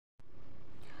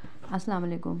Assalamu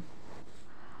alaikum.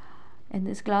 In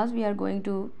this class we are going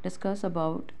to discuss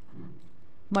about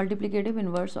multiplicative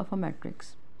inverse of a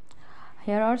matrix.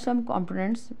 Here are some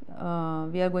components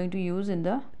we are going to use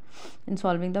in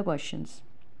solving the questions.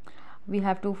 We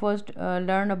have to first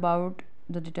learn about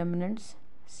the determinants,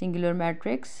 singular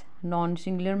matrix,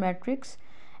 non-singular matrix,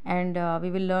 and we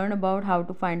will learn about how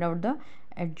to find out the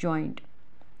adjoint.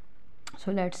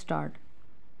 So let's start.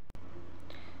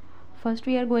 First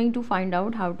we are going to find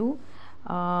out how to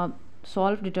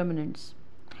solve determinants.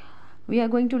 We are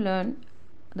going to learn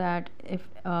that if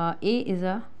A is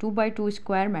a 2 by 2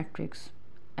 square matrix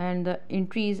and the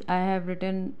entries I have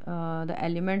written the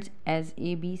elements as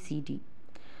A, B, C, D.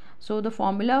 So the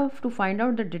formula to find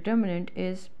out the determinant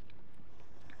is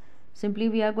simply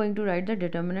we are going to write the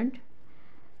determinant,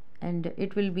 and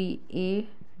it will be A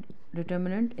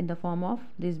determinant in the form of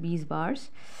these B's bars,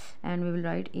 and we will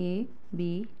write A,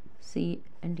 B, C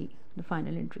and D, the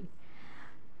final entry.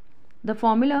 The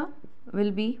formula will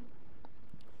be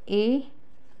A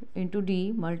into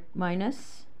D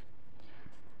minus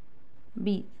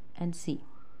B and C.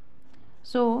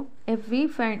 So if we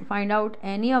find out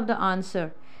any of the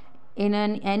answer in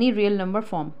any real number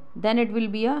form, then it will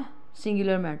be a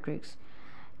singular matrix,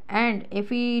 and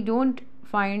if we don't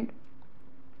find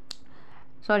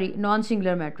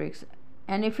non-singular matrix,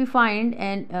 and if we find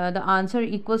the answer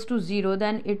equals to 0,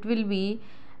 then it will be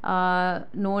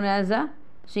known as a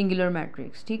singular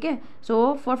matrix. Okay,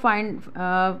 so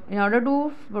in order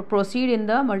to proceed in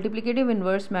the multiplicative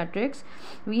inverse matrix,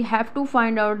 we have to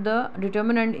find out the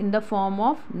determinant in the form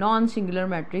of non-singular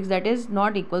matrix, that is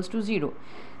not equals to 0.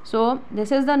 So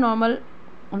this is the normal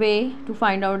way to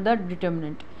find out the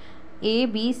determinant. A,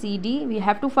 B, C, D, we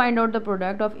have to find out the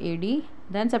product of AD,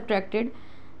 then subtracted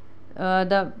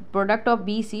the product of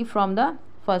BC from the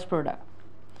first product.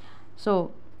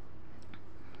 So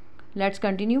let's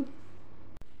continue.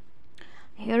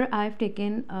 Here I have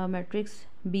taken a matrix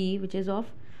B, which is of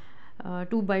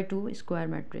 2 by 2 square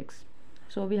matrix.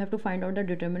 So we have to find out the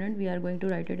determinant. We are going to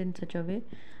write it in such a way,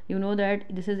 you know that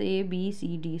this is A, B,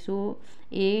 C, D. So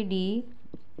A, D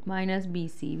minus B,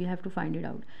 C, we have to find it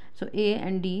out. So A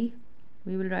and D,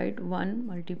 we will write 1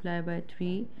 multiplied by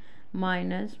 3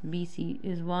 minus BC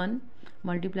is 1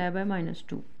 multiplied by minus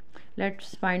 2.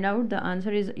 Let's find out the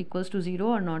answer is equals to 0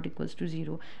 or not equals to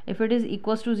 0. If it is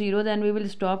equals to 0, then we will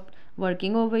stop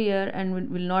working over here and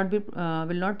will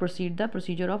not proceed the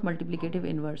procedure of multiplicative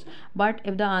inverse. But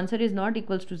if the answer is not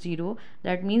equals to 0,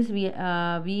 that means we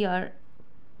are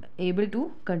able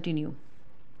to continue.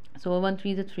 So 1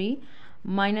 3 is a 3,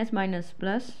 minus minus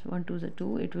plus 1 2 is a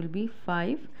 2, it will be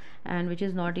 5, and which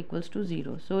is not equals to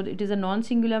 0. So it is a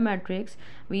non-singular matrix.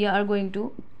 We are going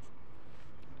to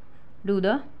do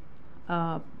the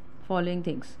following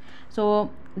things.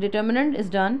 So determinant is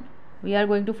done. We are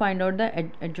going to find out the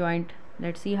adjoint.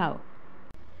 Let's see how.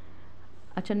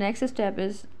 Achha, next step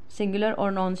is singular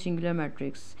or non-singular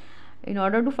matrix. In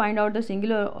order to find out the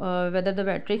singular, whether the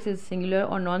matrix is singular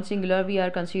or non-singular, we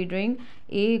are considering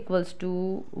A equals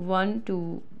to 1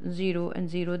 to 0 and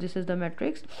 0. This is the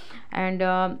matrix,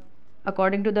 and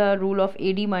according to the rule of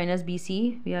AD minus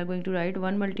BC, we are going to write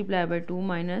 1 multiplied by 2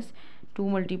 minus 2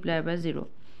 multiplied by 0.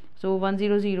 So 1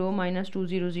 0 0 minus 2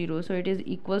 0 0, so it is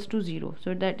equals to 0.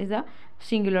 So that is a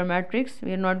singular matrix.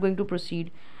 We are not going to proceed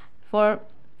for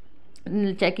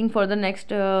checking for the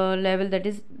next level, that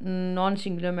is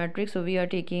non-singular matrix. So we are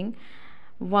taking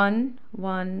 1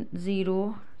 1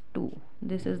 0 2.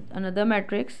 This is another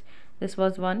matrix. This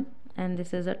was 1 and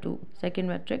this is a 2. Second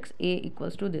matrix, A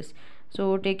equals to this.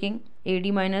 So taking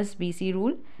AD minus BC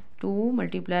rule, 2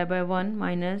 multiplied by 1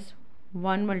 minus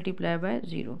 1 multiplied by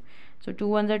 0. So 2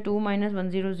 1s are 2 minus 1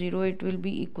 0 0, it will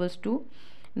be equals to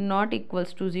not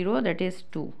equals to 0, that is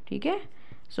 2. Okay,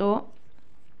 so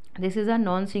this is a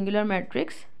non-singular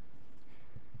matrix,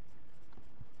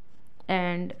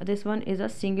 and this one is a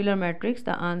singular matrix.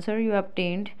 The answer you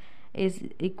obtained is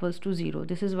equals to 0.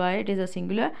 This is why it is a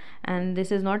singular, and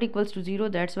this is not equals to 0,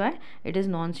 that's why it is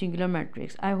non-singular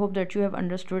matrix. I hope that you have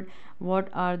understood what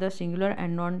are the singular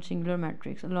and non-singular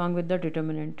matrix along with the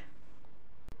determinant.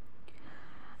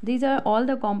 These are all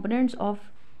the components of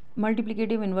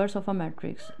multiplicative inverse of a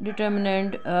matrix: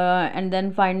 determinant, and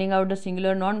then finding out the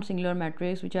singular non-singular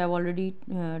matrix, which I have already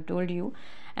told you,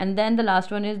 and then the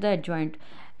last one is the adjoint.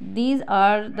 These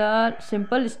are the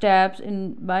simple steps.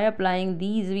 By applying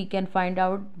these, we can find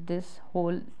out this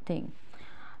whole thing.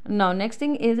 Now next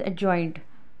thing is adjoint.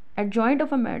 Adjoint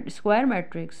of a square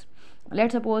matrix.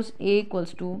 Let's suppose A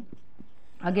equals to,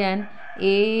 again,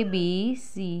 A, B,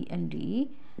 C and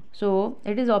D. So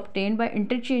it is obtained by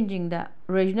interchanging the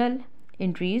original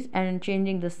entries and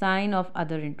changing the sign of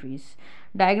other entries.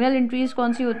 Diagonal entries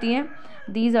कौन सी होती हैं?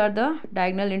 These are the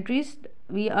diagonal entries.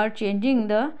 We are changing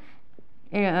the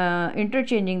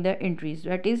interchanging the entries,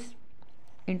 that is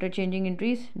interchanging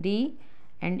entries D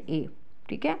and A.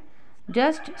 ठीक है,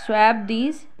 just swap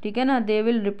these, ठीक है ना, they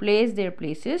will replace their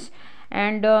places.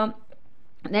 And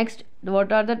next,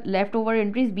 what are the leftover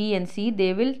entries B and C?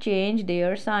 They will change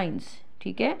their signs.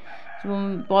 ठीक है,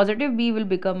 so positive B will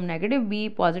become negative B,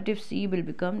 positive C will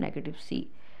become negative C.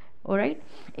 Alright,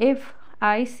 if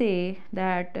I say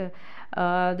that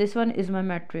this one is my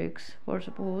matrix for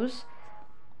suppose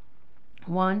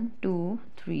 1, 2,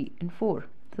 3 and 4.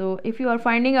 So if you are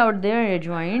finding out their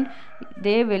adjoint,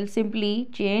 they will simply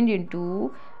change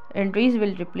into, entries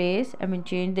will replace,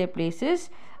 change their places.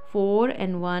 4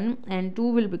 and 1 and 2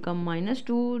 will become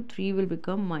 -2, 3 will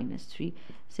become -3.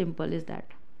 Simple is that.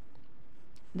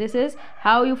 This is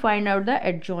how you find out the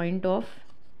adjoint of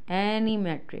any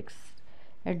matrix,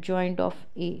 adjoint of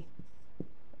A.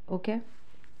 Okay,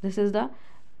 this is the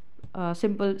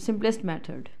simplest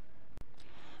method.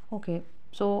 Okay,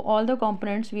 so all the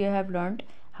components we have learned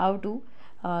how to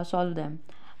solve them.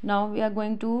 Now we are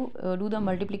going to do the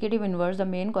multiplicative inverse, the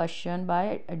main question,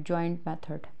 by adjoint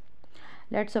method.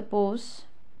 Let's suppose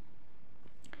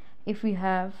if we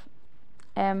have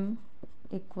m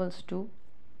equals to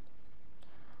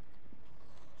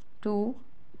 2,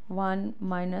 1,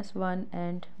 -1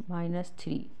 and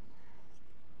 -3.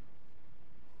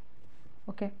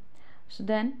 Okay, so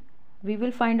then we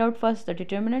will find out first the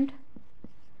determinant,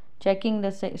 checking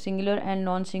the singular and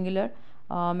non-singular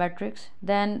matrix.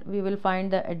 Then we will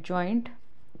find the adjoint,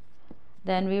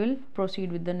 then we will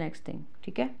proceed with the next thing.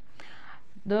 Okay,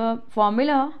 the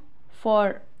formula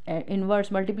for inverse,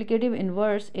 multiplicative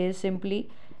inverse, is simply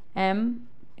m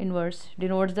inverse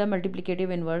denotes the multiplicative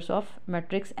inverse of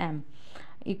matrix M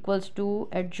equals to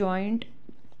adjoint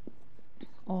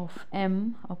of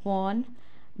M upon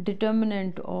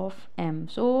determinant of M.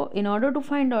 So in order to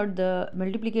find out the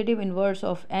multiplicative inverse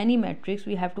of any matrix,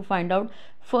 we have to find out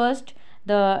first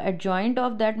the adjoint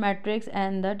of that matrix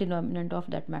and the determinant of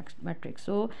that matrix.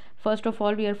 So first of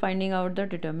all we are finding out the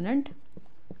determinant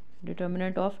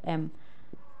of M.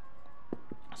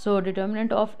 So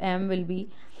determinant of M will be,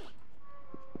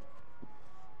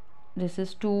 this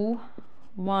is 2,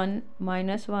 1,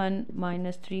 -1,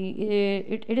 -3.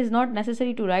 It is not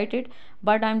necessary to write it,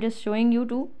 but I'm just showing you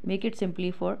to make it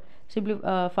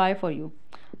simplify for you.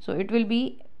 So it will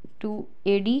be 2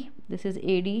 AD, this is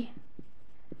AD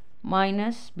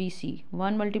minus BC,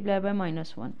 1 multiplied by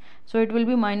 -1. So it will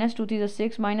be -2 3 is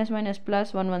 6, minus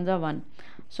plus 1 1 is 1.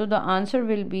 So the answer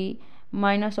will be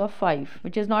minus of 5,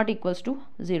 which is not equals to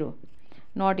 0.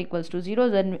 Not equals to 0,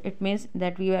 then it means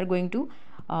that we are going to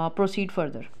proceed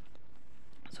further.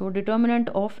 So determinant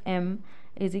of M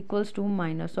is equals to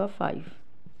minus of 5.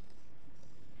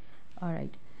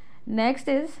 Alright, next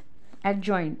is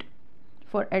adjoint.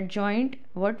 For adjoint,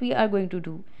 what we are going to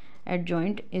do,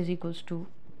 adjoint is equals to,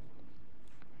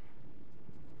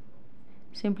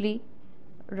 simply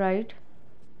write,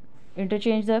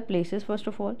 interchange the places first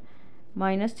of all.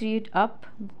 -3 up,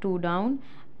 2 down,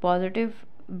 positive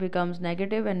becomes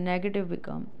negative and negative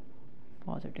become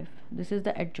positive. This is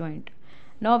the adjoint.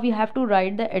 Now we have to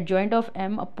write the adjoint of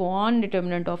M upon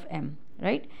determinant of M,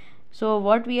 right? So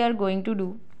what we are going to do,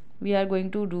 we are going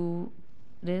to do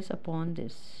this upon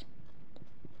this.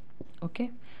 Okay,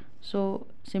 so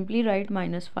simply write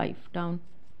 -5 down,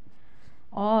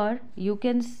 or you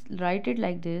can write it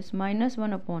like this,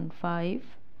 -1 upon 5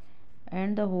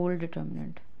 and the whole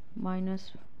determinant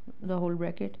minus the whole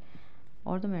bracket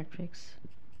or the matrix.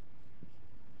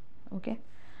 Okay,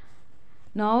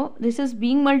 now this is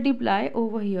being multiplied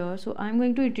over here, so I'm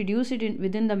going to introduce it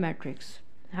within the matrix.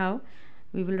 How?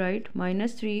 We will write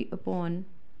 -3 upon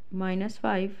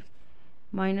 -5,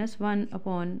 -1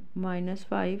 upon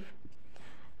 -5,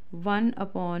 1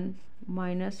 upon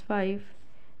 -5,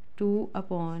 2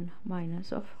 upon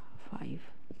minus of 5.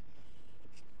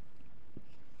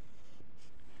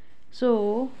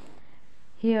 So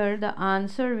here the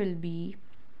answer will be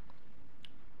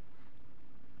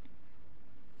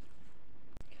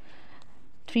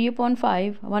 3 upon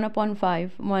 5, 1 upon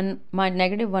 5,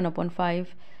 -1 upon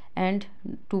 5 and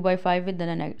 2 by 5 with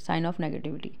the sign of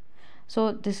negativity.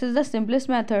 So this is the simplest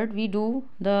method. We do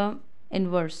the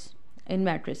inverse in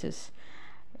matrices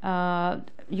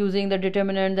using the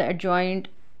determinant, the adjoint,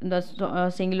 the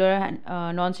singular and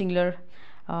non-singular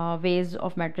ways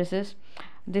of matrices.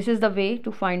 This is the way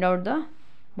to find out the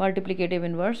multiplicative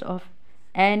inverse of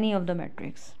any of the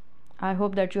matrix. I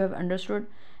hope that you have understood.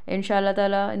 Inshallah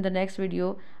ta'ala, in the next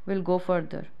video we'll go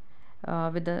further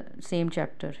with the same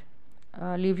chapter.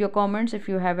 leave your comments if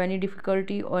you have any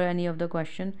difficulty or any of the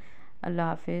question.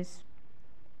 Allah Hafiz.